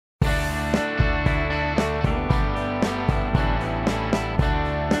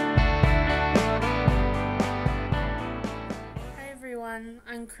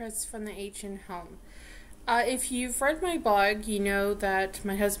I'm Kris from the H&H Home. If you've read my blog, you know that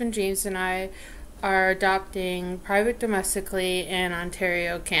my husband James and I are adopting private domestically in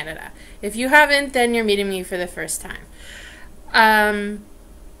Ontario, Canada. If you haven't, then you're meeting me for the first time.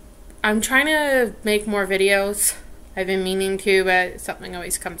 I'm trying to make more videos. I've been meaning to, but something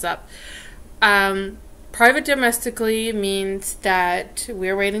always comes up. Private domestically means that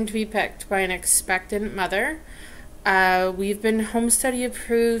we're waiting to be picked by an expectant mother. We've been home study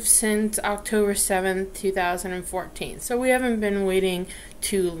approved since October 7th, 2014, so we haven't been waiting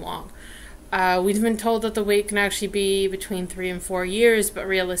too long. We've been told that the wait can actually be between 3 and 4 years, but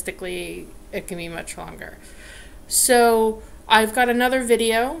realistically it can be much longer. So I've got another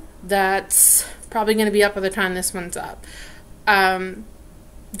video that's probably going to be up by the time this one's up.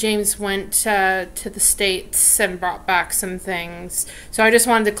 James went to the States and brought back some things. So I just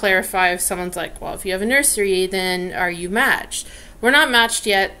wanted to clarify, if someone's like, well, if you have a nursery, then are you matched? We're not matched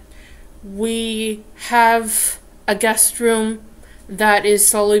yet. We have a guest room that is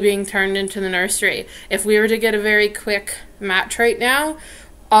slowly being turned into the nursery. If we were to get a very quick match right now,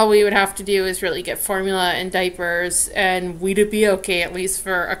 all we would have to do is really get formula and diapers, and we'd be okay at least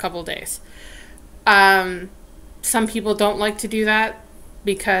for a couple days. Some people don't like to do that,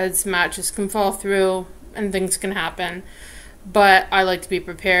 because matches can fall through and things can happen. But I like to be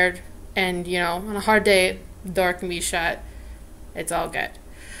prepared, and you know, on a hard day, the door can be shut. It's all good.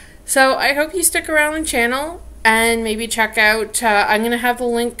 So I hope you stick around the channel and maybe check out, I'm going to have the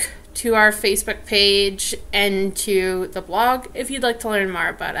link to our Facebook page and to the blog if you'd like to learn more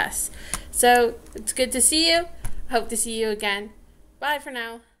about us. So it's good to see you. Hope to see you again. Bye for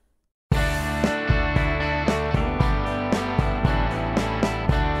now.